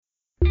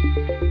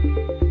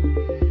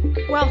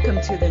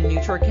Welcome to the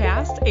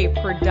NutraCast,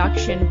 a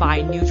production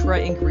by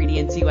Nutra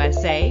Ingredients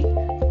USA.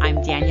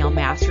 I'm Danielle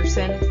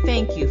Masterson.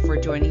 Thank you for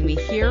joining me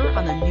here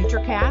on the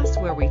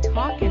NutraCast, where we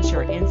talk and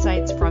share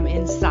insights from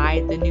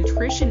inside the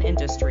nutrition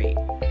industry.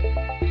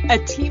 A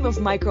team of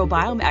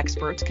microbiome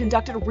experts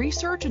conducted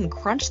research and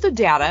crunched the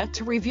data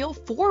to reveal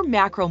 4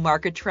 macro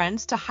market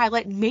trends to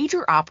highlight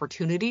major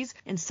opportunities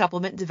in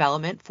supplement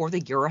development for the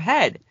year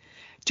ahead.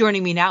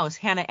 Joining me now is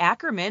Hannah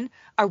Ackerman,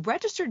 a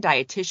registered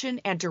dietitian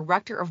and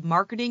director of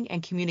marketing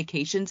and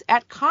communications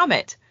at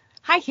Comet.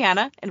 Hi,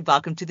 Hannah, and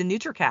welcome to the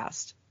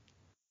NutraCast.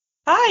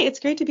 Hi,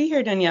 it's great to be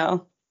here,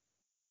 Danielle.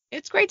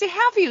 It's great to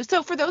have you.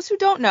 So for those who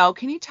don't know,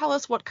 can you tell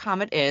us what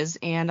Comet is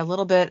and a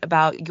little bit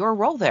about your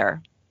role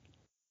there?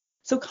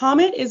 So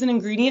Comet is an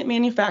ingredient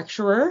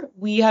manufacturer.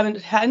 We have a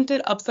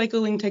patented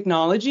upcycling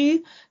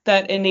technology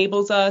that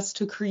enables us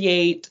to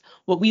create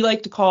what we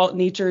like to call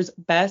nature's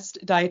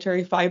best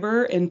dietary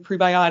fiber and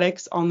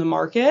prebiotics on the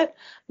market.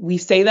 We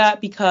say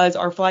that because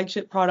our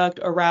flagship product,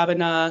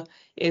 Arabina,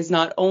 is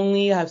not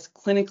only has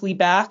clinically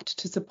backed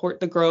to support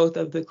the growth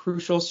of the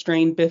crucial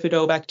strain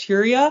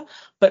bifidobacteria,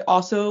 but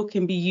also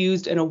can be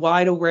used in a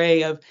wide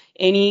array of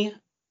any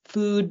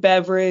food,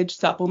 beverage,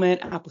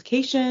 supplement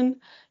application.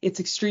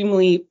 It's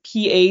extremely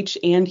pH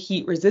and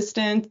heat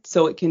resistant,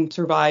 so it can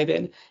survive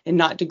and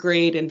not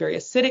degrade in very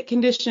acidic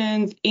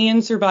conditions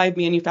and survive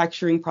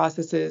manufacturing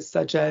processes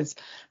such as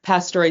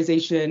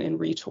pasteurization and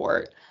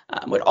retort.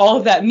 What all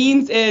of that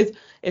means is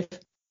if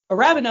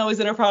Arabina was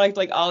in a product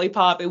like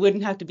Olipop, it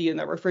wouldn't have to be in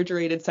the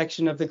refrigerated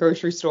section of the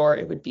grocery store.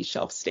 It would be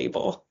shelf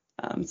stable.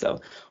 So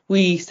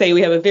we say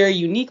we have a very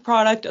unique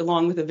product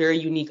along with a very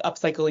unique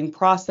upcycling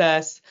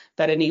process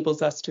that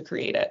enables us to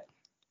create it.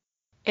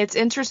 It's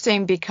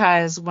interesting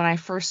because when I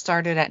first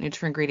started at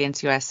Nutra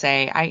Ingredients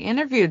USA, I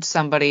interviewed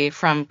somebody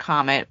from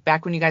Comet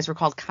back when you guys were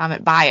called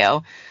Comet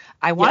Bio.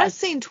 I want to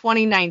say in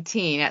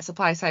 2019 at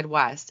Supply Side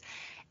West.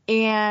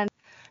 And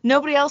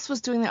nobody else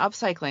was doing the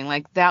upcycling.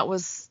 Like that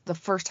was the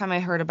first time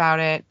I heard about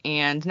it.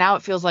 And now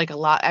it feels like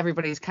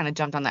everybody's kind of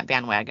jumped on that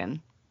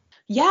bandwagon.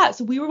 Yeah,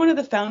 so we were one of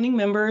the founding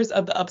members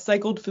of the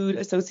Upcycled Food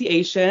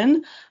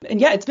Association.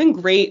 And yeah, it's been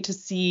great to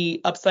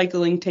see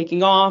upcycling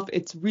taking off.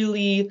 It's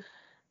really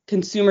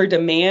consumer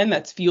demand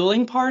that's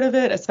fueling part of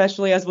it,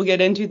 especially as we'll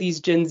get into these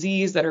Gen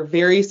Zs that are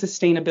very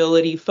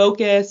sustainability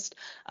focused.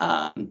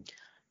 I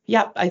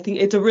think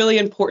it's a really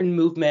important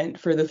movement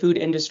for the food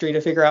industry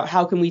to figure out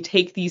how can we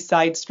take these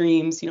side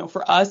streams.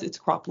 For us, it's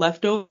crop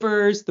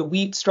leftovers, the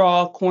wheat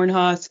straw, corn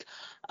husk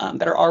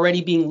that are already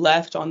being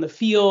left on the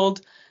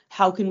field.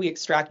 How can we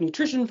extract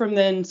nutrition from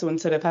them? So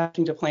instead of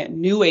having to plant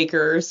new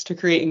acres to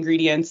create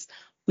ingredients,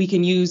 we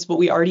can use what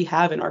we already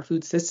have in our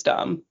food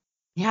system.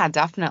 Yeah,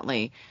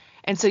 definitely.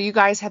 And so you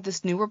guys have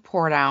this new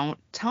report out.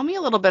 Tell me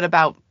a little bit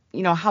about,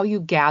 how you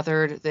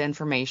gathered the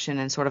information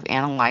and sort of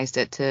analyzed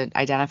it to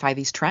identify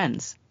these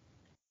trends.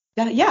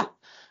 Yeah.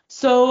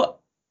 So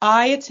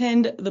I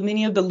attend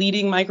many of the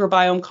leading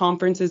microbiome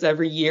conferences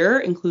every year,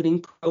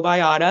 including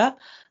Probiota.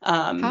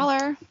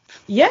 Holler.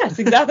 Yes,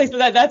 exactly. So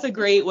that's a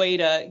great way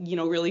to,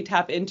 really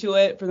tap into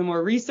it. For the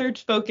more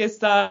research-focused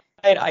side,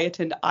 I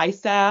attend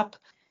ISAP.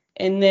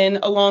 And then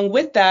along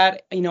with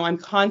that, I'm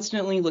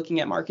constantly looking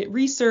at market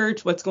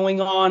research, what's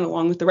going on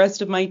along with the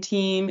rest of my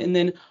team. And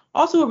then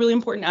also a really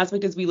important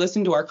aspect is we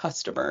listen to our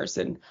customers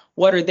and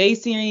what are they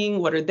seeing?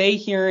 What are they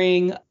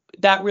hearing?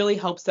 That really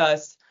helps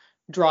us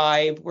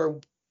drive where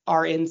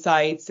our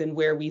insights and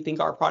where we think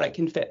our product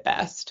can fit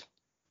best.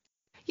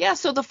 Yeah,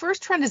 so the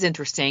first trend is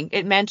interesting.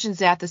 It mentions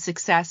that the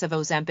success of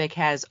Ozempic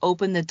has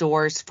opened the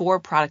doors for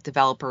product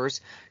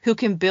developers who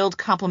can build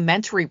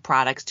complementary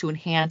products to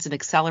enhance and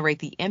accelerate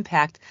the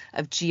impact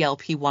of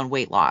GLP-1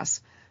 weight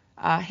loss.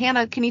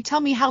 Hannah, can you tell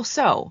me how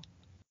so?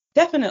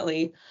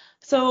 Definitely.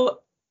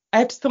 So I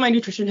have to put my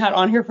nutrition hat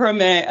on here for a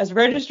minute. As a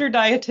registered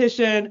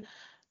dietitian,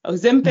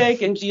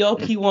 Ozempic and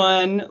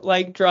GLP-1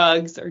 like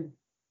drugs are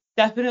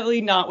definitely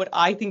not what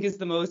I think is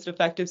the most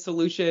effective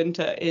solution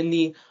to in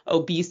the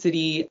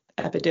obesity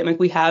epidemic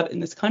we have in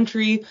this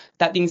country.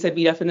 That being said,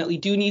 we definitely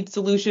do need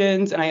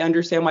solutions, and I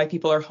understand why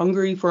people are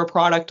hungry for a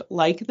product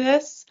like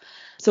this.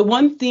 So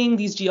one thing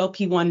these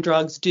GLP-1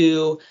 drugs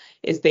do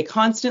is they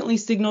constantly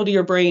signal to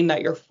your brain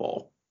that you're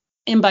full.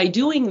 And by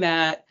doing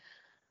that,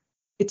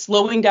 it's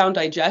slowing down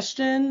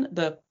digestion,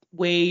 the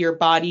way your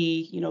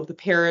body, the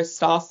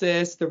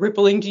peristalsis, the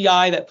rippling GI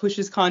that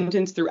pushes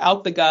contents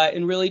throughout the gut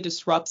and really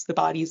disrupts the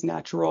body's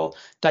natural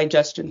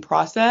digestion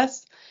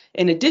process.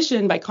 In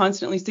addition, by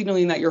constantly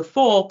signaling that you're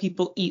full,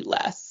 people eat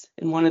less.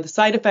 And one of the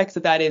side effects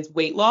of that is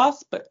weight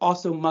loss, but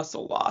also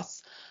muscle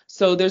loss.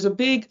 So there's a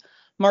big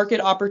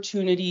market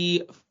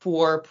opportunity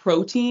for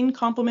protein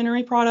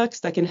complementary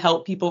products that can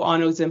help people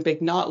on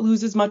Ozempic not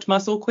lose as much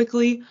muscle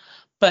quickly.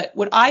 But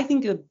what I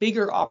think a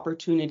bigger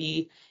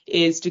opportunity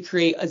is to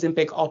create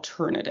Ozempic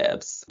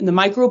alternatives. And the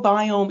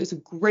microbiome is a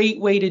great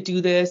way to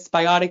do this.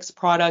 Biotics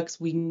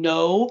products we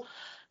know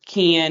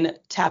can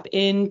tap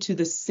into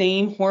the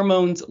same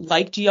hormones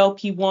like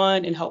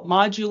GLP-1 and help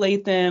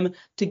modulate them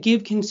to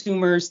give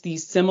consumers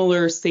these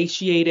similar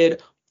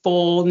satiated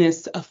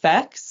fullness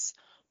effects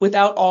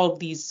without all of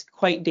these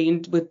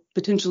with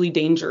potentially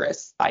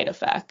dangerous side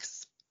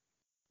effects.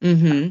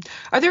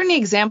 Are there any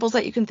examples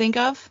that you can think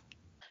of?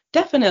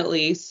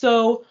 Definitely.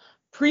 So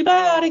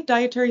prebiotic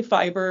dietary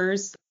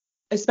fibers,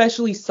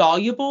 especially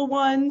soluble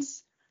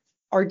ones,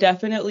 are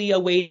definitely a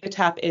way to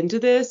tap into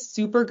this.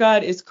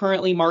 Supergut is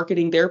currently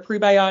marketing their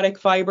prebiotic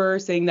fiber,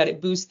 saying that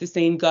it boosts the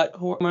same gut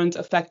hormones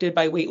affected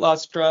by weight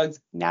loss drugs,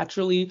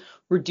 naturally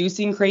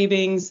reducing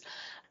cravings.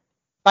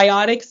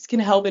 Biotics can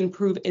help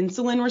improve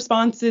insulin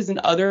responses and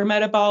other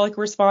metabolic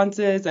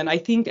responses. And I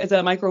think as a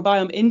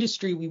microbiome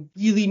industry, we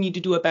really need to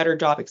do a better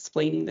job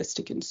explaining this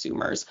to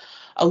consumers.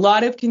 A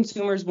lot of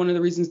consumers, one of the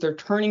reasons they're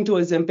turning to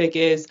Ozempic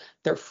is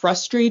they're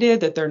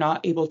frustrated that they're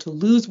not able to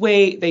lose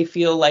weight. They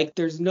feel like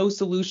there's no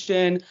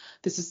solution.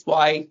 This is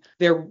why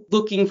they're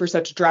looking for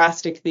such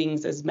drastic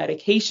things as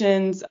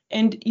medications.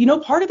 And,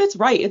 part of it's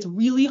right. It's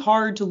really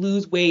hard to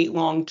lose weight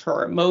long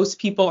term. Most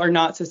people are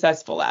not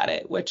successful at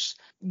it, which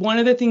one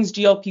of the things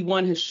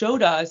GLP-1 has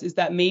showed us is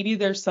that maybe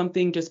there's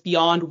something just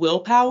beyond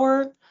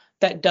willpower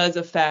that does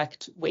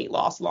affect weight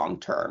loss long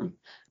term.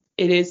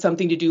 It is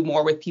something to do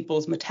more with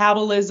people's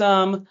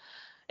metabolism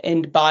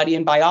and body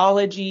and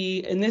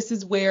biology. And this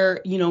is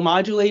where,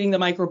 modulating the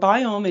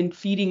microbiome and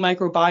feeding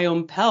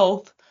microbiome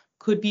health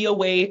could be a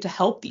way to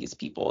help these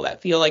people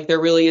that feel like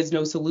there really is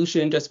no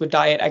solution just with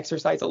diet,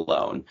 exercise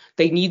alone.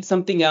 They need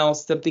something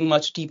else, something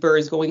much deeper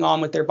is going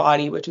on with their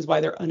body, which is why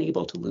they're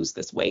unable to lose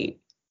this weight.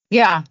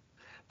 Yeah.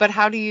 But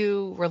how do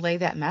you relay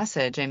that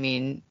message? I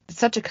mean, it's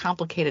such a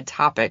complicated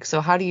topic. So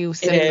how do you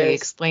simply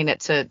explain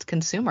it to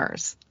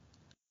consumers?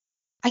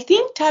 I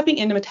think tapping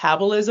into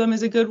metabolism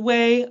is a good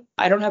way.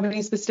 I don't have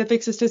any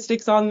specific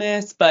statistics on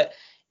this, but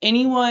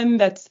anyone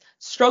that's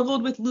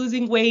struggled with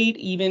losing weight,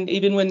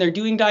 even when they're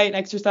doing diet and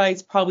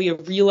exercise, probably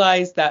have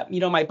realized that,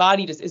 my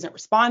body just isn't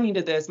responding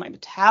to this. My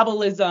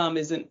metabolism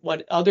isn't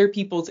what other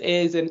people's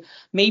is. And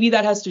maybe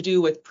that has to do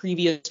with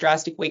previous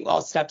drastic weight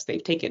loss steps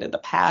they've taken in the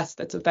past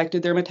that's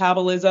affected their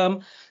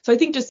metabolism. So I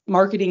think just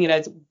marketing it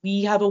as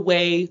we have a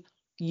way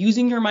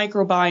using your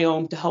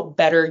microbiome to help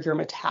better your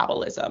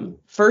metabolism.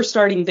 First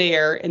starting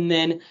there, and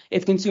then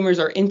if consumers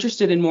are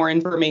interested in more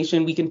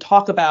information, we can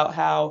talk about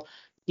how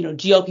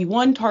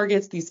GLP-1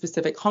 targets these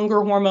specific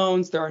hunger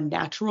hormones. There are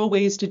natural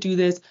ways to do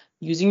this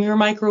using your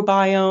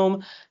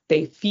microbiome.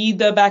 They feed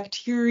the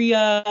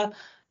bacteria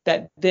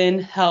that then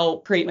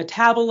help create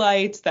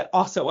metabolites that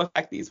also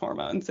affect these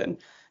hormones. And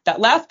that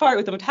last part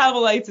with the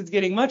metabolites is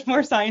getting much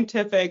more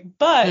scientific,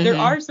 but there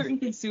are certain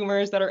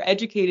consumers that are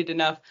educated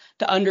enough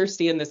to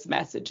understand this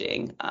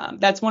messaging.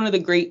 That's one of the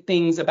great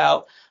things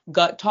about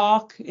gut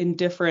talk in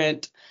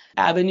different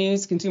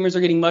avenues. Consumers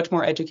are getting much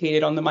more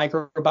educated on the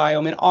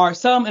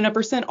microbiome, and a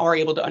percent are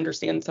able to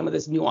understand some of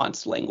this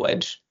nuanced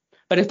language.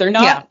 But if they're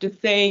not, just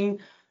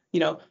saying,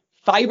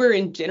 fiber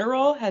in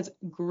general has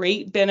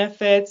great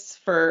benefits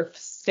for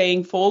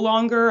staying full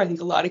longer. I think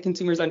a lot of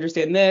consumers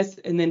understand this.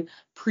 And then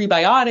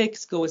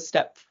prebiotics go a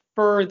step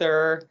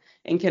further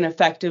and can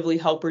effectively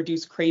help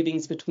reduce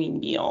cravings between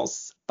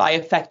meals by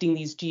affecting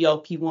these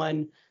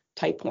GLP-1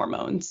 type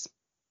hormones,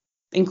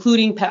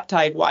 including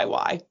peptide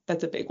YY.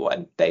 That's a big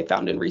one they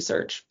found in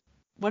research.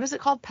 What is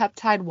it called?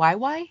 Peptide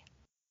YY?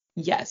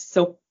 Yes.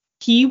 So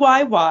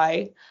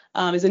PYY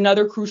is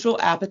another crucial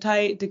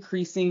appetite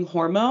decreasing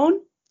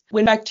hormone.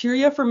 When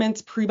bacteria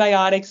ferments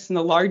prebiotics in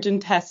the large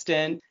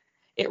intestine,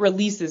 it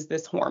releases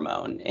this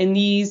hormone. And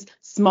these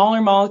smaller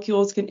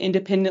molecules can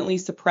independently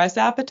suppress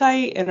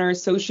appetite and are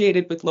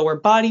associated with lower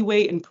body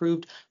weight,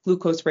 improved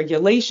glucose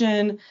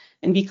regulation.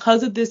 And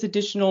because of this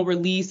additional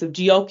release of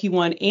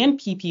GLP-1 and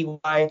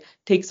PPY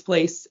takes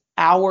place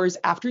hours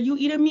after you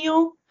eat a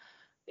meal,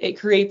 it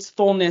creates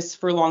fullness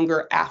for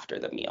longer after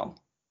the meal.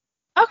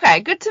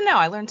 Okay, good to know.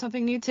 I learned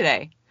something new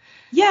today.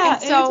 Yeah,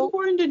 and it's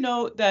important to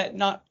note that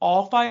not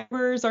all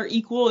fibers are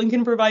equal and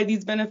can provide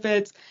these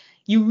benefits.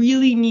 You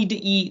really need to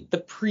eat the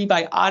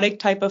prebiotic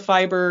type of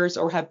fibers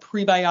or have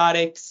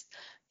prebiotics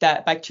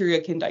that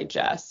bacteria can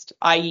digest,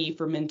 i.e.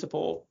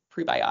 fermentable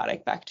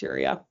prebiotic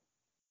bacteria.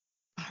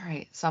 All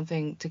right,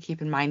 something to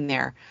keep in mind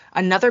there.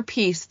 Another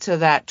piece to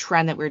that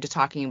trend that we were just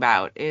talking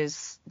about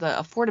is the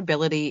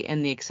affordability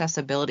and the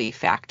accessibility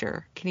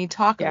factor. Can you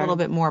talk a little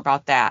bit more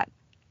about that?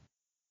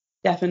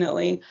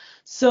 Definitely.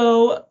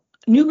 So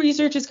new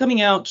research is coming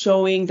out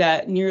showing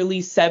that nearly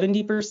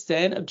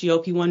 70% of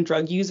GLP-1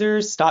 drug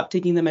users stop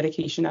taking the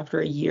medication after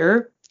a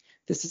year.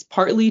 This is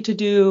partly to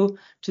do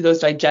to those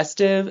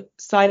digestive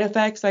side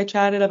effects I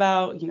chatted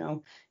about.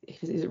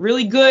 Is it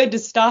really good to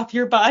stop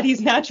your body's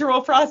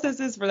natural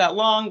processes for that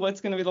long?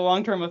 What's going to be the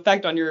long-term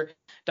effect on your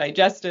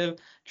digestive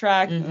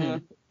tract?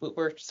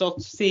 We're still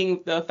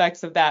seeing the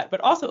effects of that.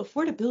 But also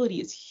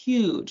affordability is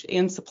huge,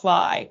 and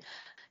supply.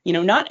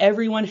 Not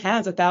everyone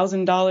has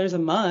 $1,000 a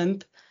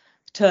month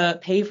to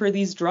pay for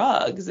these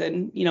drugs.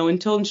 And,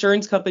 until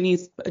insurance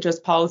companies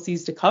adjust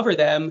policies to cover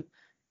them,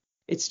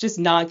 it's just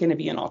not going to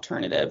be an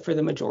alternative for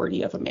the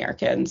majority of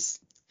Americans.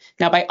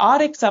 Now,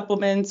 biotic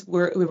supplements,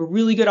 we have a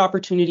really good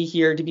opportunity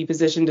here to be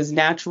positioned as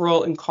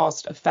natural and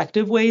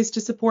cost-effective ways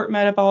to support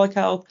metabolic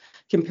health.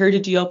 compared to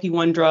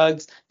GLP-1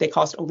 drugs, they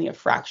cost only a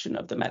fraction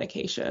of the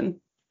medication.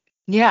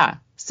 Yeah.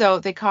 So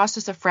they cost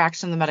us a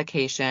fraction of the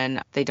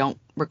medication. They don't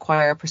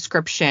require a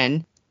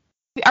prescription.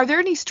 Are there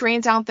any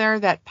strains out there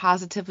that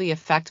positively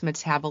affect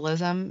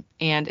metabolism?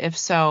 And if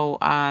so,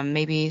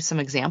 maybe some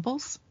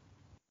examples?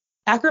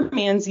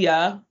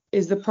 Akkermansia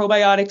is the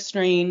probiotic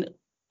strain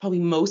probably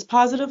most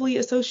positively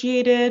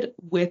associated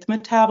with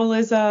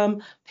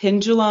metabolism.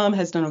 Pendulum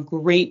has done a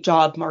great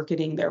job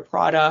marketing their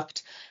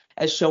product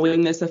as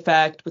showing this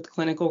effect with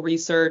clinical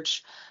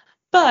research.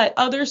 But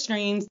other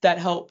strains that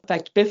help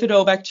affect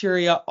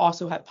bifidobacteria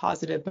also have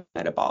positive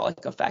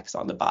metabolic effects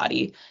on the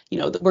body.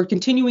 We're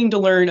continuing to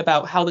learn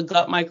about how the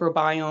gut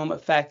microbiome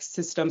affects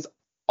systems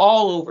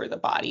all over the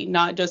body,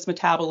 not just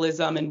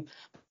metabolism,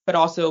 but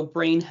also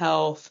brain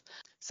health.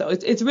 So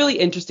it's really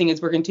interesting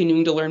as we're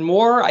continuing to learn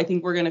more. I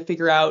think we're going to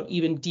figure out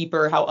even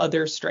deeper how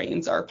other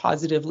strains are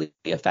positively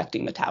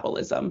affecting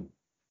metabolism.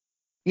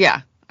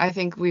 Yeah, I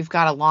think we've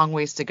got a long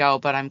ways to go,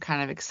 but I'm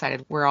kind of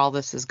excited where all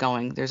this is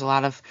going. There's a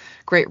lot of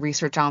great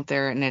research out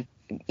there, and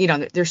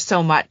there's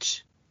so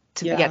much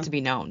yet to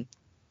be known.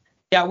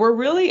 Yeah, we're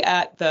really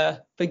at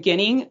the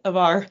beginning of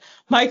our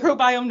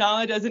microbiome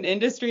knowledge as an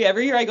industry.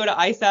 Every year I go to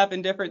ISAP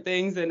and different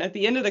things, and at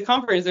the end of the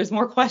conference, there's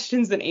more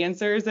questions than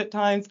answers at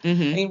times.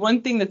 Mm-hmm. I mean,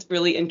 one thing that's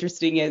really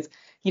interesting is,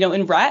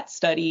 in rat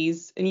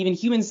studies and even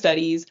human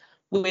studies,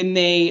 when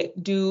they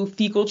do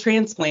fecal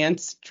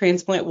transplants,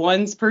 transplant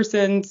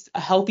a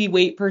healthy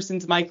weight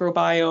person's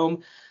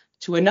microbiome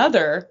to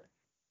another,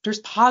 there's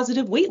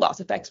positive weight loss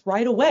effects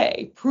right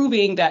away,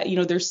 proving that,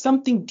 there's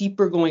something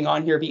deeper going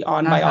on here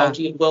beyond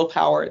biology and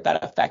willpower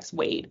that affects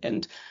weight.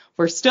 And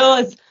we're still,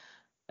 as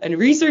a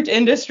research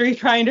industry,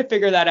 trying to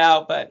figure that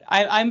out. But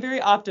I'm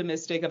very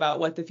optimistic about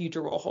what the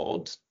future will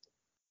hold.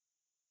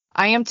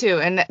 I am too.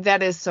 And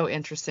that is so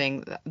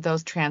interesting.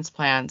 Those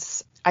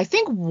transplants, I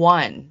think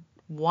one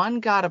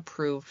got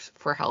approved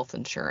for health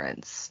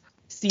insurance.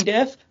 C.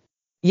 diff?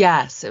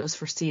 Yes, it was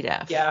for C.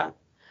 diff. Yeah.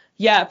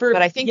 But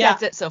I think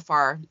that's it so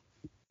far.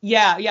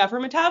 Yeah. For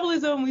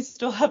metabolism, we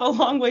still have a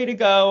long way to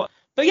go.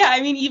 But yeah,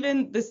 I mean,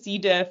 even the C.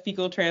 diff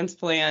fecal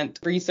transplant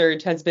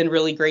research has been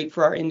really great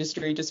for our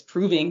industry, just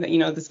proving that,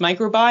 this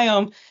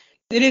microbiome,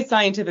 it is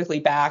scientifically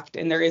backed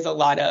and there is a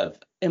lot of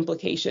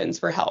implications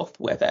for health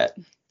with it.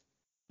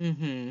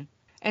 Mm-hmm.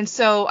 And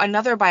so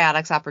another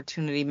biotics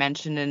opportunity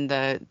mentioned in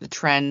the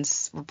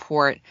trends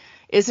report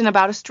isn't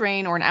about a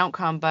strain or an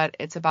outcome, but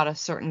it's about a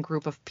certain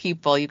group of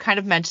people. You kind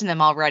of mentioned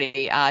them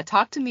already.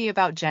 Talk to me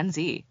about Gen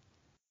Z.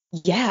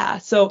 Yeah,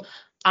 so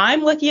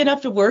I'm lucky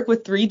enough to work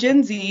with 3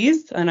 Gen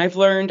Zs, and I've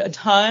learned a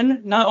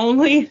ton, not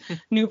only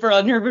new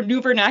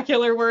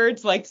vernacular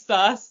words like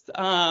sus,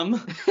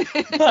 but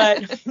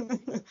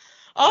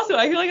also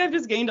I feel like I've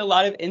just gained a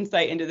lot of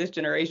insight into this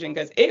generation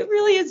because it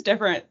really is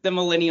different than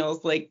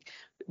millennials. Like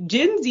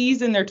Gen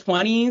Zs in their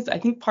 20s, I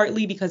think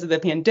partly because of the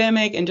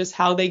pandemic and just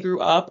how they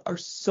grew up, are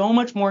so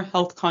much more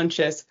health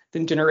conscious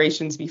than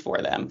generations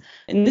before them.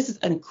 And this is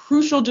a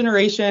crucial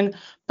generation.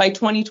 By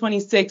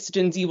 2026,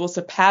 Gen Z will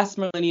surpass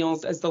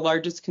millennials as the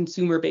largest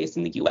consumer base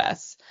in the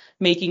US,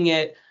 making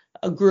it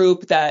a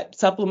group that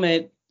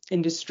supplement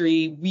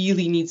industry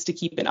really needs to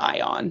keep an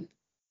eye on.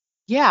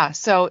 Yeah,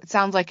 so it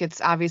sounds like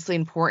it's obviously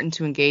important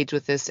to engage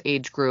with this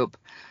age group.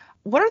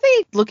 What are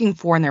they looking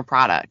for in their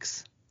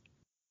products?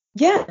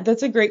 Yeah,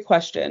 that's a great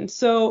question.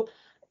 So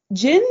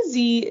Gen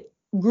Z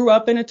grew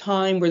up in a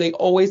time where they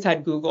always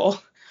had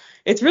Google.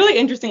 It's really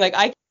interesting.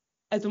 Like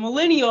as a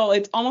millennial,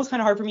 it's almost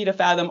kind of hard for me to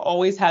fathom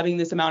always having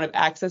this amount of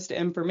access to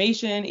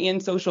information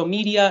and social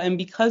media. And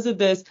because of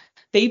this,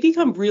 they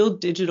become real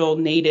digital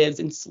natives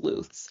and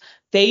sleuths.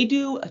 They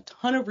do a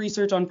ton of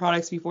research on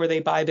products before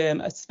they buy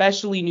them,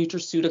 especially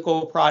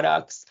nutraceutical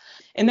products.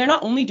 And they're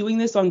not only doing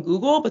this on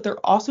Google, but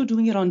they're also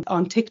doing it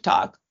on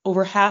TikTok.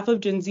 Over half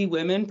of Gen Z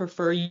women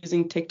prefer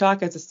using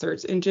TikTok as a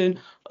search engine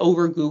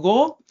over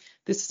Google.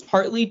 This is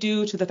partly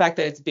due to the fact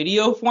that it's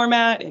video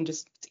format and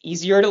just it's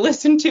easier to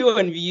listen to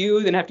and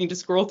view than having to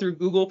scroll through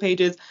Google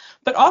pages,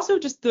 but also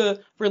just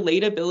the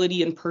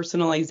relatability and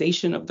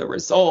personalization of the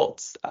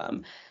results.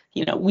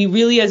 We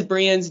really as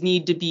brands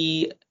need to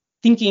be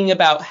thinking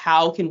about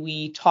how can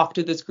we talk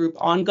to this group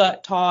on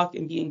Gut Talk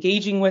and be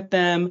engaging with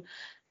them,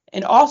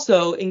 and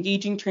also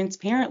engaging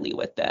transparently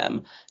with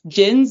them.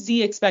 Gen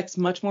Z expects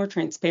much more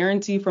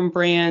transparency from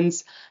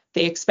brands.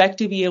 They expect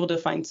to be able to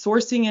find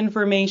sourcing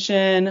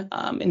information,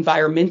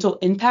 environmental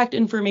impact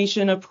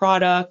information of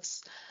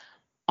products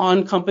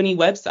on company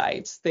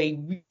websites. They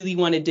really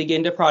want to dig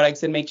into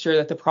products and make sure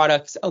that the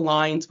products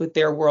aligns with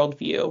their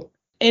worldview.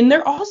 And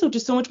they're also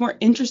just so much more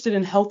interested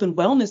in health and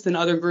wellness than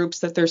other groups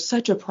that there's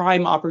such a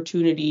prime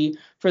opportunity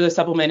for the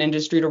supplement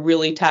industry to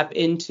really tap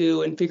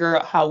into and figure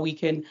out how we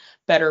can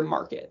better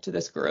market to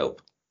this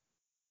group.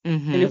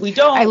 Mm-hmm. And if we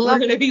don't, we're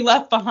going to be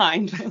left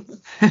behind.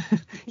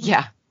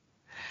 Yeah.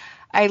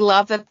 I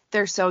love that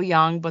they're so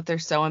young, but they're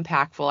so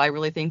impactful. I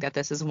really think that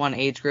this is one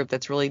age group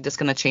that's really just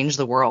going to change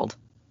the world.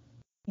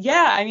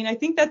 Yeah, I mean, I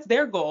think that's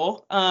their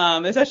goal,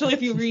 especially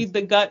if you read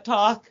the Gut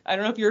Talk. I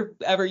don't know if you've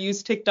ever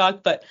used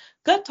TikTok, but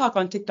Gut Talk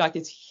on TikTok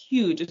is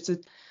huge.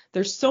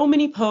 there's so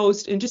many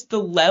posts, and just the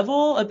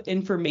level of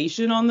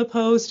information on the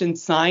post and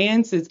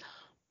science is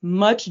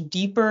much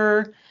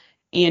deeper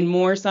and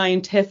more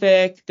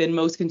scientific than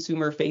most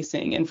consumer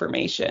facing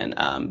information.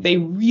 They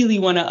really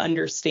want to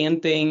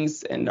understand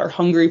things and are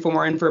hungry for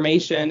more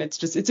information.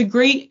 It's a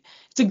great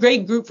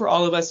group for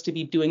all of us to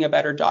be doing a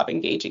better job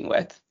engaging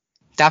with.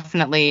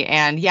 Definitely.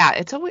 And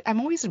yeah, I'm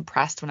always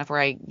impressed whenever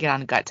I get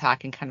on Gut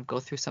Talk and kind of go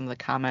through some of the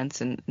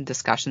comments and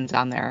discussions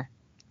on there.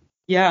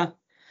 Yeah.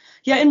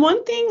 Yeah. And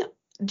one thing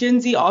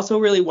Gen Z also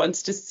really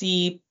wants to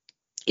see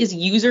is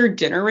user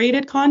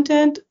generated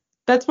content.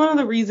 That's one of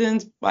the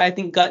reasons why I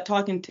think Gut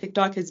Talk and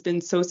TikTok has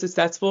been so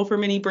successful for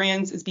many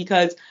brands, is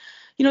because,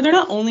 they're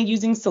not only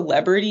using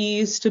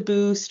celebrities to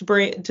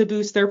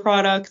boost their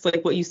products,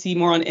 like what you see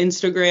more on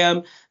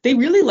Instagram. They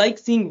really like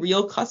seeing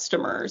real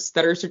customers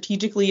that are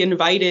strategically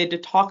invited to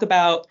talk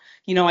about,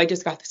 I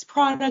just got this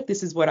product.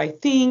 This is what I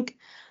think.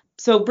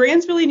 So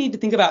brands really need to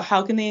think about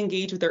how can they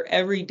engage with their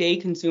everyday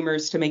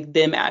consumers to make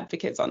them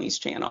advocates on these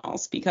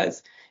channels,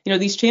 because,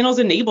 these channels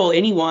enable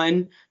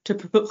anyone to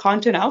put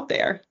content out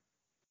there.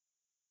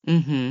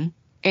 Mm-hmm.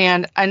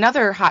 And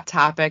another hot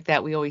topic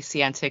that we always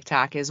see on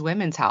TikTok is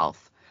women's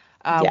health.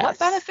 Yes. What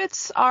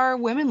benefits are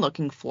women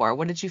looking for?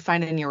 What did you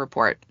find in your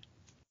report?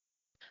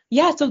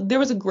 Yeah, so there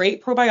was a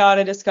great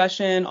probiotic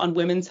discussion on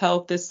women's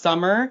health this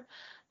summer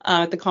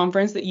at the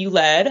conference that you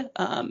led.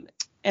 And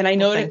I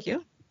noticed, thank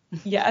you.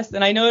 Yes,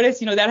 and I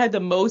noticed, that had the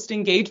most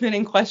engagement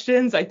and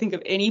questions, I think,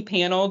 of any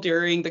panel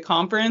during the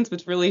conference,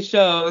 which really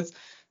shows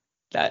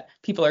that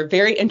people are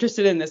very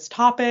interested in this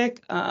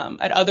topic.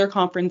 At other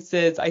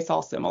conferences, I saw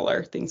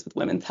similar things with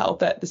women's health,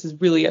 that this is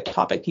really a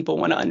topic people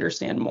want to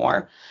understand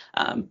more.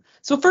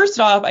 So first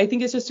off, I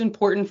think it's just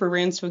important for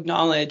brands to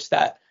acknowledge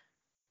that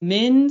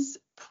men's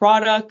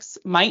products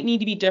might need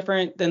to be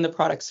different than the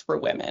products for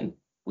women.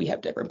 We have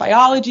different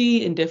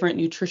biology and different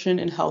nutrition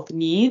and health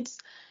needs.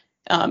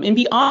 And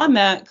beyond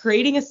that,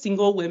 creating a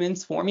single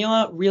women's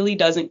formula really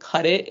doesn't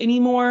cut it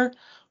anymore.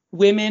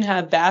 Women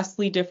have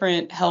vastly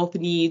different health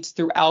needs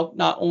throughout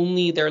not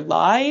only their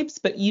lives,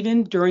 but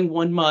even during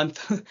 1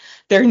 month,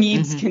 their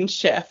needs can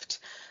shift.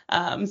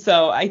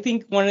 So I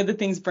think one of the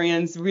things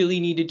brands really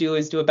need to do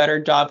is do a better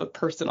job of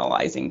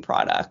personalizing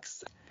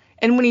products.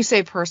 And when you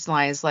say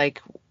personalized,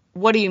 like,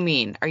 what do you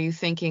mean? Are you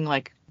thinking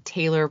like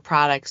tailor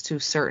products to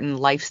certain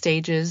life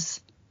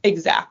stages?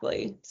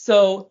 Exactly.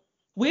 So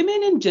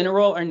women in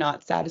general are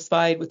not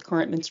satisfied with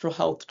current menstrual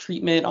health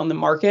treatment on the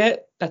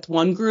market. That's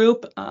one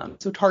group.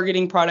 So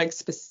targeting products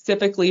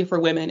specifically for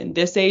women in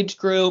this age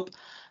group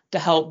to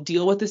help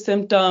deal with the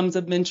symptoms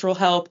of menstrual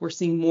health. We're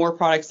seeing more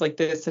products like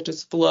this, such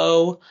as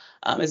Flow,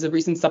 is a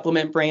recent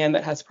supplement brand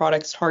that has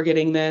products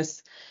targeting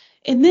this.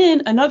 And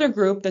then another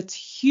group that's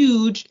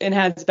huge and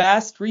has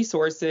vast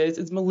resources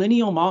is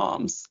millennial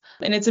moms.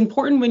 And it's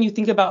important when you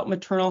think about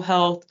maternal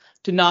health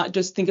to not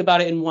just think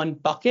about it in one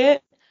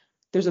bucket.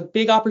 There's a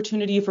big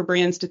opportunity for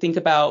brands to think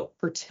about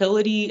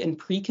fertility and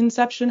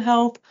preconception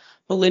health.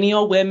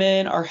 Millennial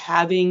women are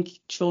having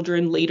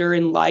children later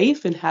in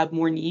life and have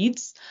more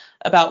needs.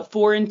 About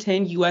 4 in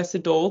 10 US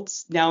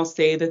adults now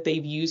say that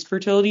they've used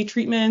fertility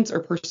treatments or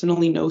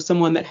personally know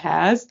someone that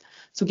has.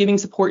 So giving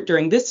support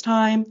during this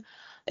time.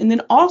 And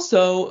then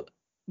also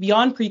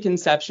beyond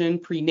preconception,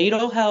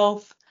 prenatal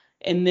health,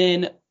 and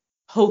then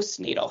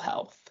postnatal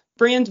health.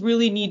 Brands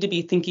really need to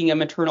be thinking of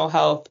maternal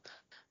health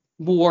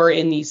more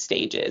in these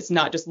stages,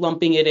 not just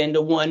lumping it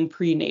into one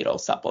prenatal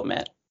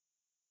supplement.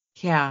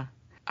 Yeah.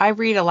 I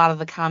read a lot of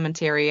the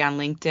commentary on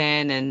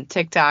LinkedIn and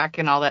TikTok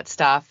and all that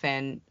stuff.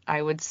 And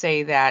I would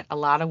say that a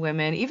lot of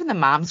women, even the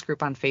moms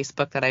group on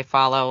Facebook that I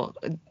follow,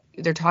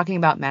 they're talking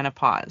about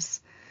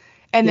menopause.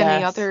 And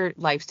then the other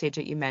life stage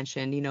that you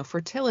mentioned,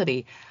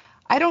 fertility.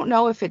 I don't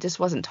know if it just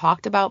wasn't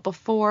talked about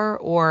before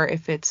or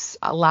if it's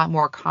a lot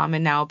more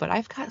common now, but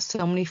I've got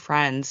so many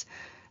friends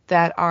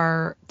that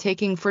are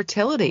taking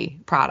fertility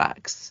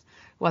products,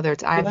 whether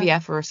it's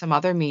IVF or some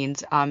other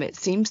means. It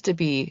seems to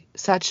be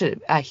such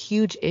a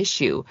huge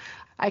issue.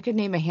 I could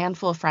name a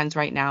handful of friends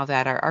right now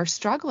that are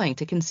struggling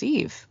to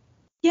conceive.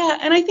 Yeah,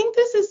 and I think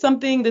this is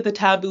something that the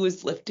taboo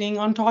is lifting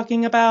on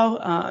talking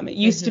about. It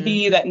used to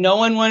be that no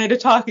one wanted to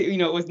talk,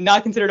 it was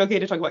not considered okay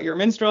to talk about your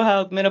menstrual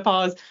health,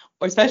 menopause,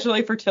 or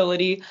especially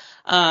fertility.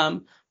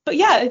 But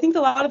yeah, I think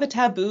a lot of the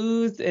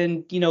taboos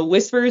and,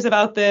 whispers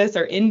about this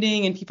are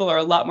ending, and people are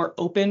a lot more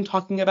open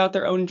talking about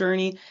their own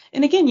journey.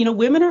 And again,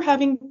 women are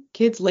having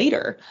kids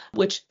later,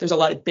 which there's a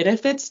lot of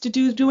benefits to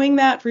doing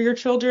that for your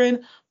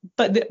children.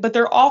 But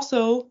they're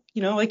also,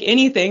 like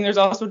anything, there's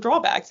also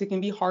drawbacks. It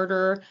can be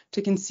harder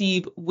to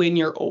conceive when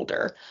you're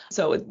older.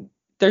 So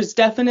there's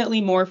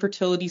definitely more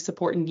fertility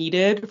support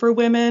needed for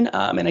women.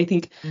 And I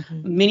think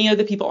many of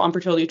the people on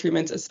fertility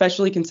treatments,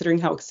 especially considering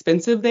how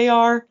expensive they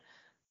are,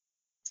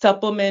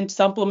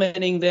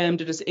 supplementing them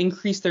to just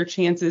increase their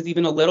chances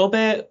even a little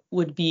bit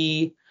would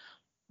be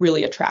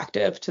really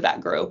attractive to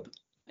that group.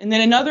 And then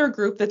another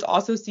group that's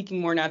also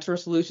seeking more natural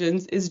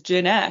solutions is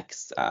Gen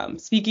X.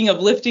 Speaking of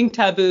lifting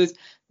taboos,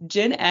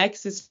 Gen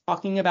X is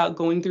talking about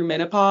going through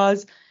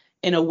menopause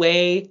in a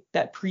way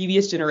that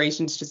previous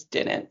generations just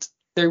didn't.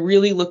 They're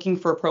really looking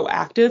for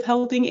proactive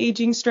healthy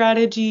aging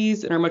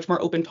strategies and are much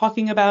more open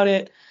talking about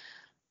it.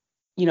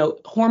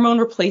 Hormone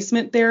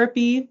replacement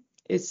therapy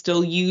is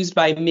still used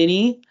by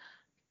many,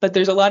 but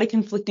there's a lot of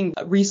conflicting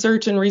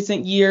research in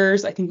recent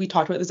years. I think we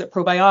talked about this at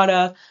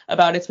Probiota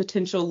about its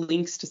potential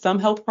links to some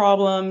health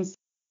problems.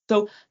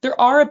 So there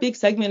are a big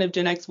segment of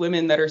Gen X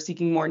women that are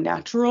seeking more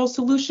natural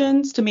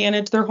solutions to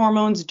manage their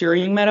hormones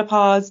during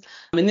menopause.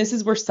 And this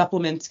is where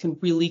supplements can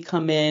really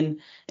come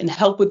in and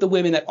help with the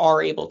women that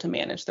are able to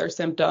manage their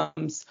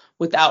symptoms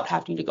without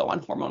having to go on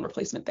hormone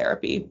replacement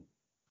therapy.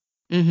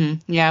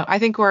 Yeah, I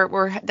think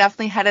we're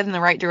definitely headed in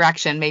the right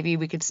direction. Maybe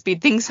we could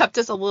speed things up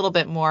just a little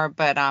bit more,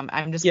 but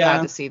I'm just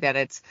glad to see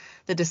that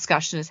the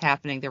discussion is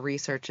happening, the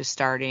research is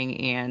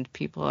starting, and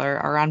people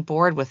are on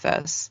board with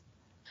this.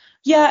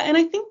 Yeah, and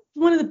I think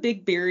one of the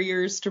big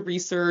barriers to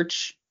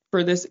research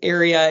for this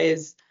area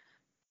is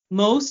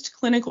most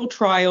clinical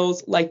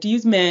trials like to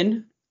use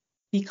men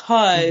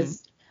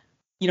because,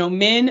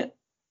 men,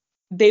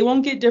 they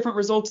won't get different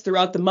results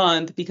throughout the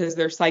month because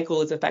their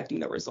cycle is affecting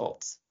the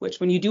results, which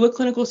when you do a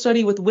clinical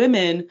study with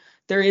women,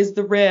 there is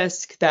the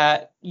risk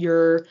that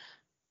your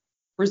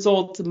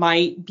results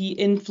might be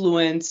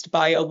influenced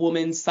by a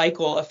woman's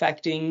cycle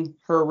affecting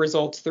her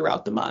results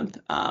throughout the month.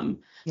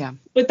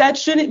 But that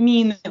shouldn't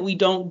mean that we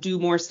don't do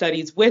more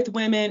studies with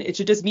women. It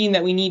should just mean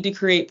that we need to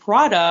create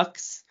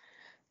products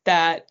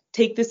that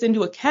take this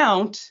into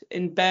account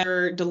and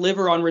better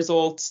deliver on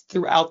results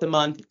throughout the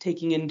month,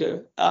 taking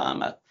into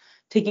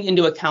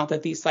account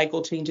that these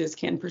cycle changes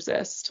can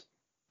persist.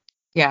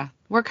 Yeah,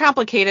 we're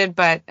complicated,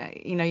 but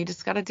you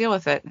just got to deal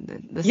with it.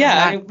 This is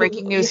not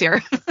breaking news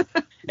here.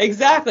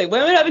 Exactly.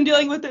 Women have been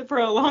dealing with it for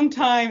a long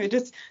time.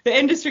 The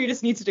industry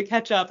just needs to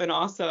catch up and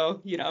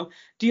also,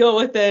 deal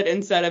with it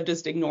instead of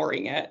just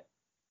ignoring it.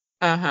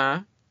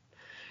 And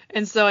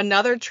so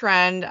another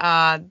trend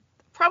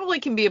probably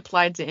can be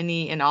applied to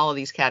any and all of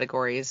these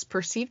categories,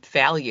 perceived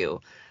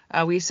value.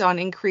 We saw an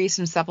increase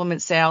in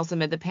supplement sales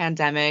amid the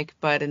pandemic,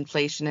 but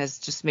inflation has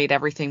just made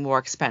everything more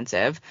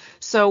expensive.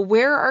 So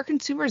where are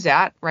consumers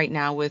at right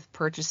now with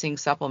purchasing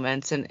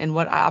supplements, and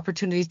what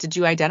opportunities did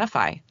you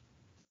identify?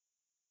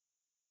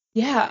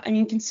 Yeah,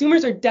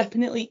 consumers are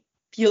definitely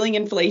feeling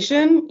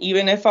inflation,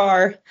 even if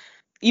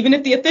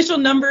the official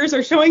numbers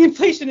are showing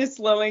inflation is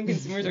slowing,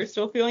 consumers are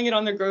still feeling it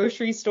on their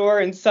grocery store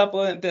and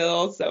supplement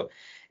bills. So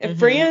if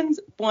brands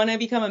want to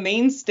become a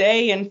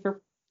mainstay and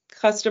for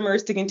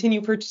customers to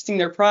continue purchasing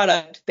their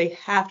product, they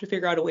have to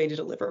figure out a way to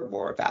deliver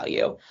more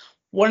value.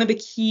 One of the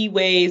key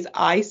ways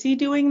I see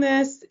doing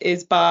this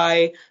is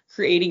by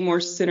creating more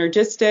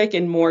synergistic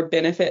and more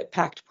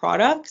benefit-packed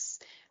products.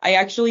 I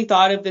actually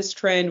thought of this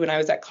trend when I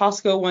was at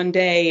Costco one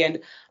day and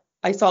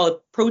I saw a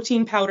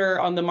protein powder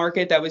on the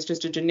market that was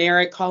just a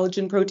generic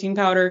collagen protein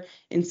powder,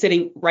 and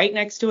sitting right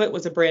next to it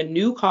was a brand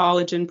new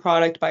collagen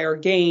product by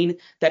Orgain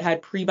that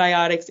had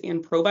prebiotics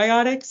and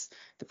probiotics.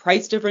 The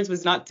price difference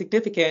was not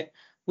significant.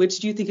 Which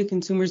do you think a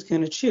consumer is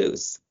going to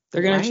choose?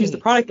 They're going to choose the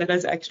product that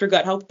has extra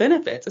gut health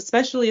benefits,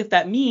 especially if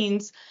that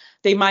means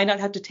they might not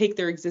have to take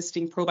their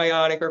existing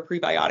probiotic or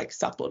prebiotic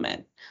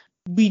supplement.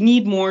 We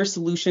need more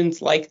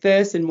solutions like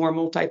this and more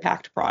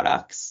multi-packed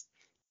products.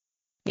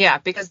 Yeah,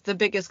 because the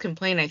biggest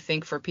complaint I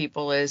think for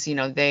people is,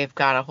 they've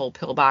got a whole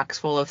pill box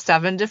full of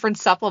 7 different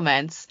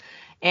supplements.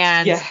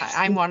 And yes.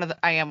 I am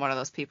one of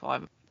those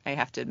people. I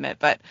have to admit,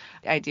 but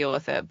I deal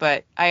with it.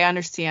 But I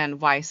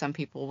understand why some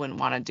people wouldn't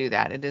want to do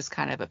that. It is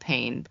kind of a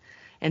pain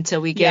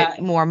until we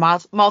get more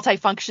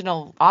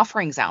multifunctional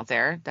offerings out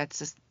there.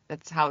 That's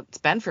how it's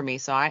been for me.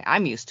 So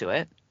I'm used to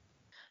it.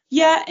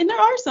 Yeah, and there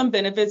are some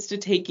benefits to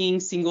taking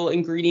single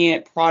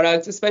ingredient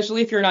products,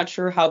 especially if you're not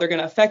sure how they're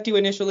going to affect you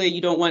initially. You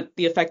don't want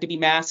the effect to be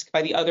masked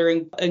by the other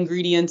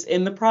ingredients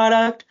in the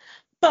product.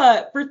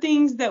 But for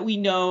things that we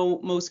know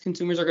most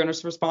consumers are going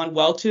to respond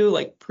well to,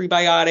 like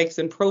prebiotics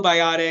and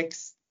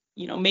probiotics,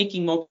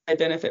 making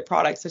multi-benefit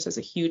products is just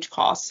a huge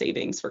cost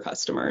savings for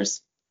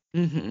customers.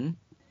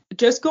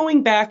 Just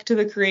going back to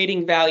the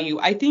creating value,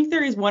 I think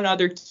there is one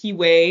other key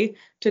way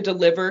to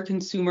deliver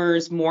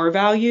consumers more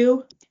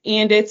value,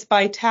 and it's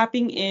by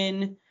tapping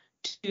in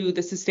to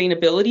the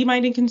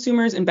sustainability-minded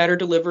consumers and better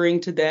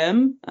delivering to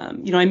them.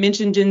 I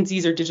mentioned Gen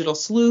Zs are digital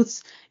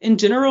sleuths. In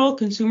general,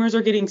 consumers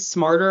are getting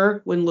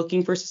smarter when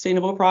looking for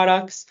sustainable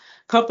products.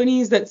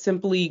 Companies that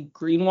simply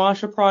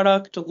greenwash a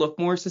product to look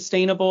more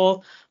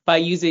sustainable by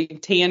using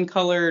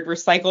tan-colored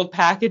recycled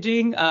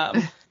packaging,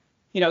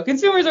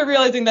 consumers are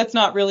realizing that's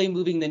not really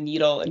moving the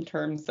needle in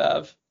terms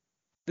of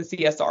the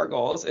CSR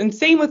goals. And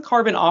same with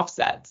carbon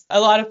offsets.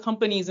 A lot of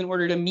companies, in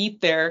order to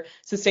meet their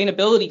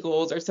sustainability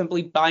goals, are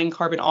simply buying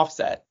carbon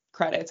offset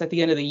credits at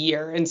the end of the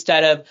year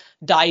instead of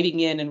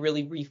diving in and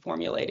really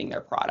reformulating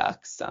their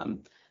products.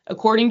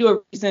 According to a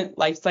recent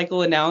life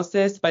cycle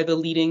analysis by the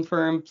leading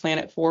firm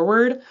Planet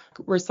Forward,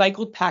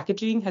 recycled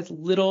packaging has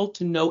little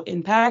to no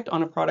impact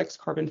on a product's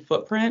carbon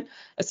footprint,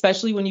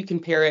 especially when you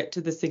compare it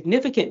to the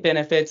significant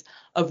benefits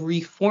of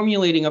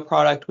reformulating a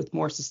product with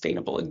more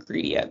sustainable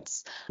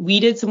ingredients. We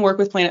did some work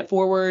with Planet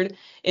Forward,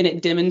 and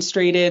it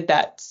demonstrated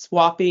that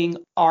swapping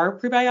our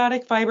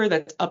prebiotic fiber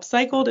that's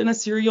upcycled in a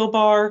cereal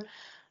bar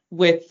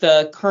with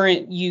the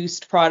current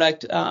used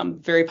product,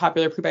 very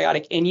popular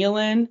prebiotic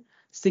inulin,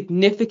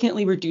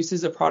 significantly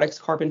reduces a product's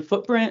carbon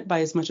footprint by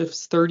as much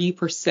as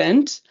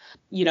 30%.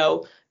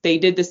 They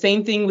did the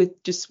same thing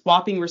with just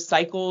swapping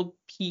recycled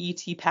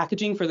PET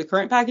packaging for the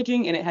current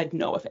packaging, and it had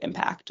no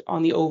impact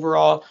on the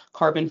overall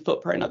carbon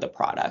footprint of the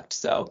product.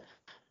 So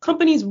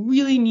companies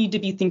really need to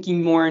be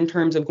thinking more in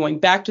terms of going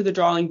back to the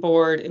drawing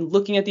board and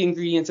looking at the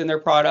ingredients in their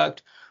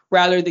product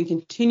rather than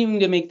continuing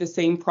to make the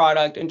same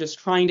product and just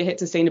trying to hit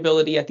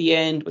sustainability at the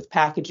end with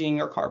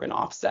packaging or carbon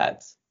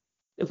offsets.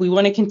 If we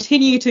want to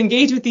continue to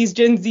engage with these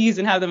Gen Zs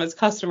and have them as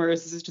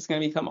customers, this is just going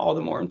to become all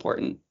the more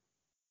important.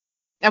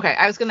 Okay,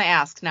 I was going to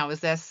ask now, is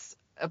this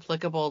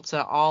applicable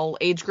to all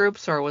age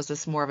groups, or was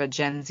this more of a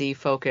Gen Z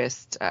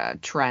focused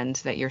trend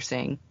that you're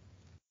seeing?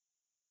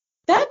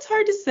 That's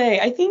hard to say.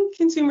 I think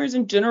consumers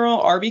in general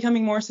are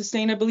becoming more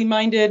sustainably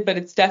minded, but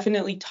it's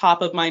definitely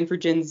top of mind for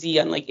Gen Z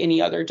unlike any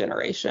other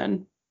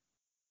generation.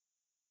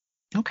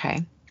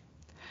 Okay.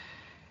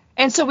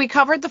 And so we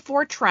covered the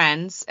 4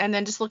 trends, and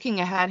then just looking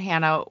ahead,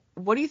 Hannah,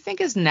 what do you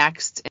think is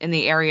next in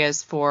the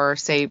areas for,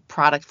 say,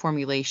 product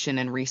formulation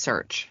and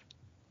research?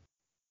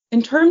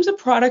 In terms of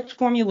product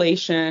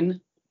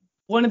formulation,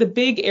 one of the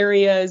big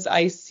areas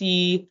I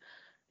see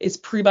is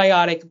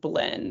prebiotic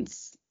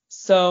blends.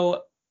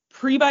 So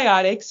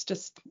prebiotics,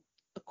 just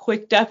a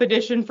quick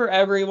definition for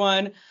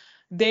everyone,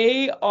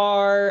 they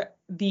are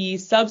the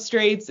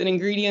substrates and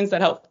ingredients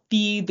that help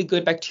feed the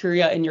good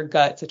bacteria in your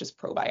gut, such as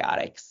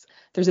probiotics.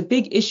 There's a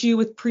big issue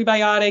with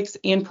prebiotics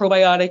and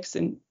probiotics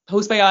and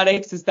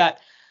postbiotics is that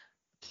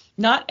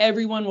not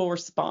everyone will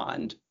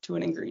respond to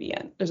an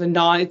ingredient.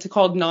 It's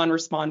called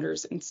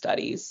non-responders in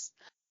studies.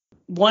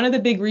 One of the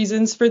big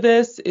reasons for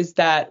this is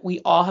that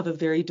we all have a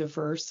very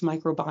diverse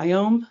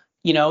microbiome.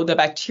 The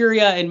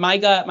bacteria in my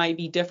gut might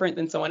be different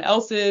than someone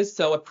else's.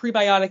 So a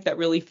prebiotic that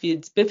really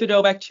feeds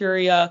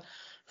bifidobacteria,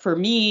 for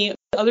me,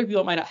 other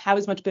people might not have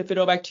as much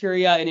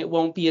bifidobacteria and it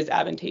won't be as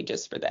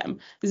advantageous for them.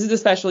 This is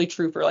especially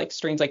true for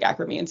strains like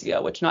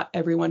Akkermansia, which not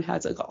everyone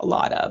has a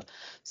lot of.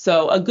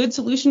 So a good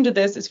solution to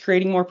this is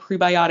creating more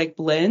prebiotic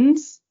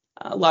blends.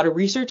 A lot of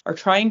research are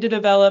trying to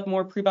develop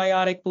more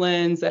prebiotic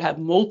blends that have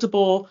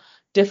multiple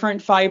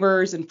different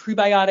fibers and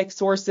prebiotic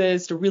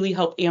sources to really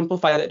help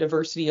amplify the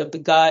diversity of the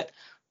gut.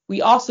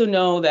 We also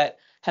know that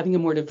having a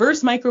more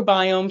diverse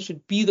microbiome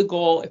should be the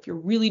goal. If you're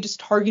really just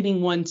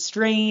targeting one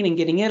strain and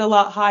getting it a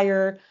lot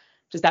higher,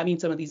 does that mean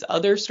some of these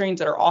other strains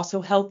that are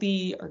also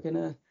healthy are going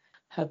to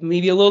have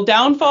maybe a little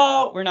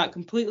downfall? We're not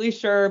completely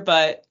sure,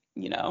 but,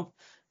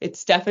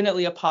 it's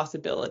definitely a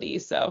possibility.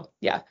 So,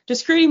 yeah,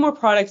 just creating more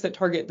products that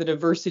target the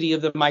diversity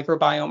of the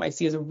microbiome I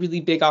see as a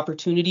really big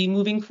opportunity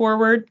moving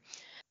forward.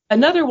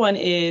 Another one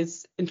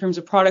is, in terms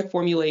of product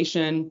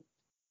formulation,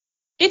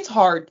 it's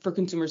hard for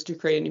consumers to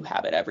create a new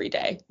habit every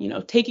day.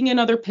 Taking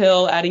another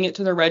pill, adding it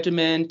to their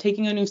regimen,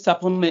 taking a new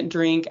supplement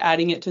drink,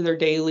 adding it to their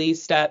daily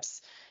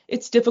steps.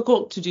 It's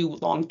difficult to do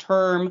long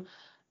term.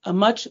 A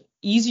much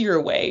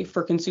easier way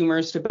for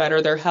consumers to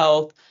better their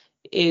health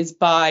is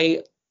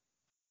by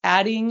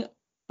adding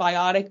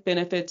biotic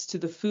benefits to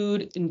the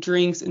food and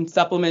drinks and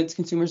supplements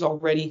consumers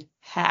already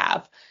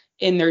have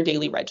in their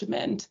daily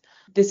regimen.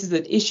 This is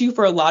an issue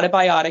for a lot of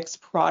biotics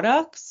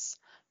products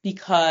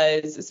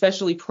because,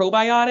 especially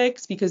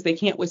probiotics, because they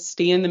can't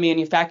withstand the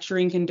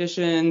manufacturing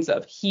conditions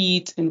of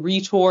heat and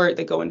retort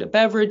that go into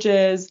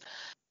beverages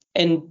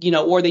and,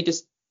 or they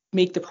just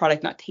make the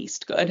product not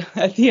taste good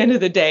at the end of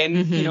the day.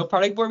 And,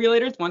 product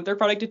formulators want their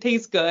product to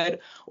taste good,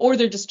 or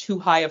they're just too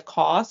high of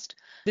cost.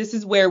 This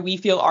is where we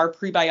feel our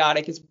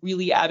prebiotic is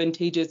really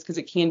advantageous because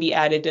it can be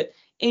added to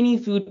any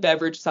food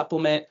beverage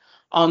supplement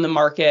on the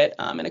market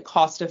in a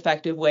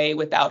cost-effective way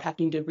without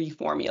having to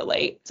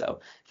reformulate. So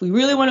if we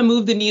really want to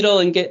move the needle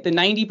and get the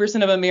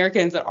 90% of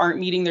Americans that aren't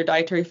meeting their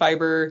dietary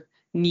fiber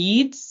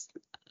needs,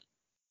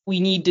 we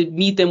need to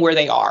meet them where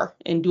they are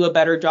and do a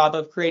better job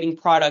of creating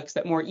products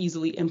that more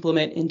easily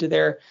implement into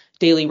their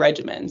daily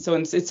regimen. So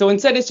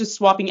instead, it's just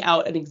swapping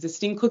out an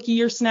existing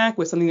cookie or snack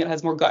with something that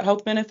has more gut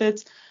health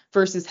benefits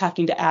versus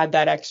having to add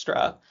that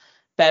extra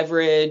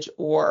beverage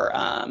or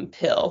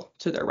pill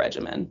to their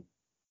regimen.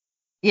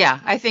 Yeah,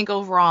 I think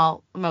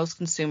overall, most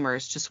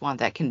consumers just want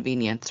that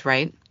convenience,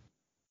 right?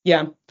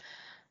 Yeah.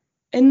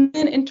 And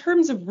then in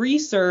terms of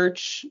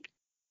research,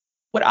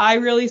 what I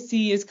really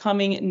see is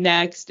coming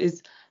next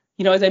is,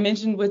 as I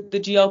mentioned with the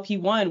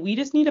GLP-1, we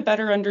just need to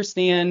better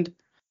understand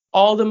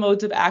all the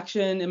modes of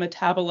action and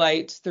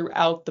metabolites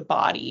throughout the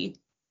body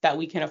that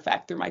we can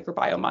affect through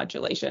microbiome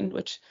modulation,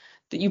 which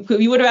you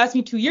would have asked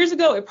me 2 years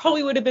ago, it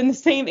probably would have been the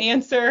same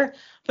answer,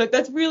 but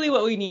that's really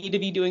what we need to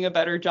be doing a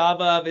better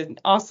job of.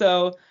 And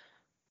also,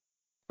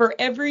 For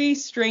every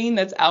strain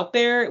that's out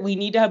there, we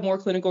need to have more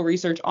clinical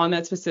research on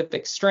that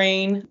specific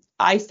strain.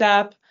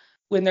 ISAP,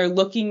 when they're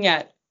looking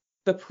at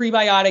the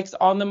prebiotics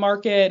on the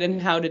market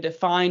and how to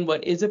define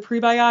what is a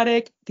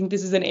prebiotic, I think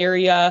this is an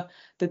area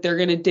that they're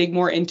going to dig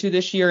more into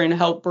this year and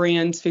help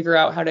brands figure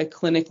out how to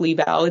clinically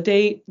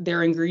validate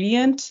their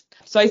ingredient.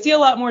 So I see a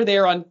lot more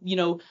there on,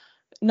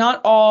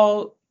 not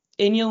all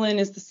inulin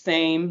is the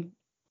same.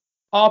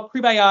 All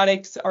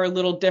prebiotics are a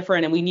little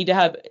different, and we need to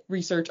have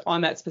research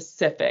on that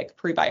specific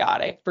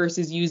prebiotic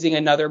versus using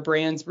another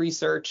brand's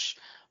research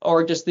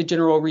or just the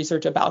general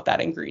research about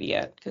that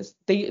ingredient, because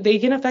they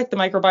can affect the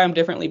microbiome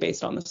differently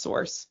based on the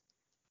source.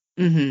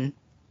 Mm-hmm.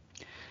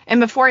 And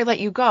before I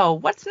let you go,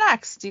 what's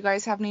next? Do you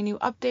guys have any new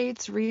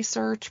updates,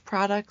 research,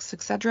 products,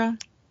 etc.?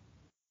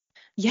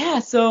 Yeah,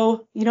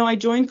 so, I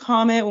joined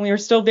Comet when we were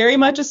still very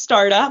much a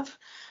startup.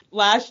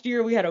 Last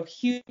year, we had a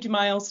huge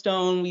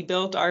milestone. We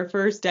built our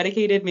first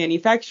dedicated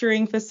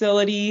manufacturing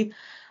facility.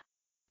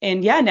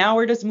 And yeah, now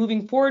we're just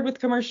moving forward with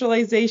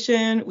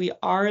commercialization. We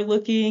are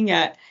looking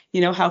at,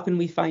 how can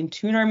we fine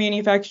tune our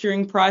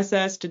manufacturing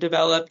process to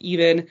develop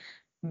even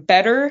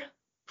better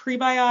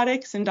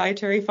prebiotics and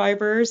dietary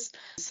fibers.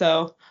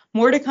 So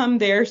more to come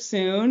there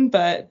soon,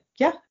 but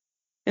yeah.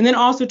 And then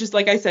also, just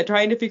like I said,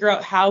 trying to figure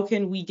out how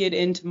can we get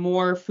into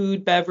more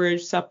food,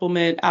 beverage,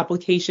 supplement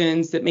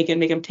applications that make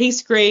them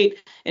taste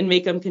great and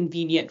make them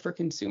convenient for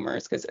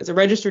consumers. Because as a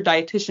registered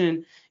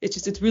dietitian,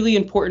 it's really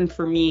important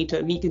for me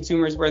to meet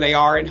consumers where they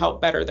are and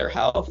help better their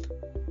health.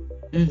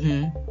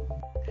 Mm-hmm.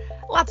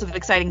 Lots of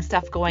exciting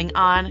stuff going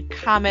on.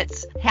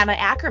 Comet's Hannah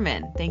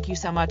Ackerman, thank you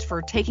so much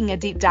for taking a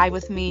deep dive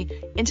with me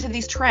into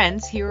these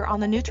trends here on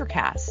the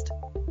NutraCast.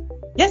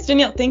 Yes,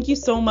 Danielle, thank you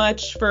so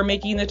much for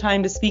making the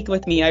time to speak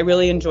with me. I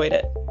really enjoyed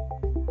it.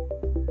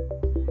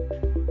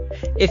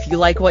 If you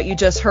like what you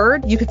just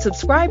heard, you could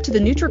subscribe to the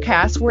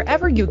NutraCast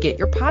wherever you get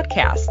your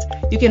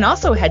podcast. You can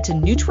also head to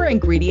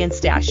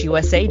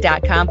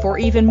nutraingredients-usa.com for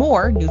even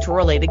more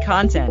Nutra-related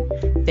content.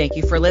 Thank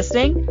you for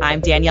listening. I'm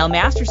Danielle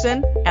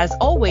Masterson. As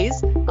always,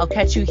 I'll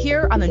catch you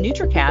here on the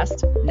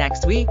NutraCast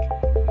next week.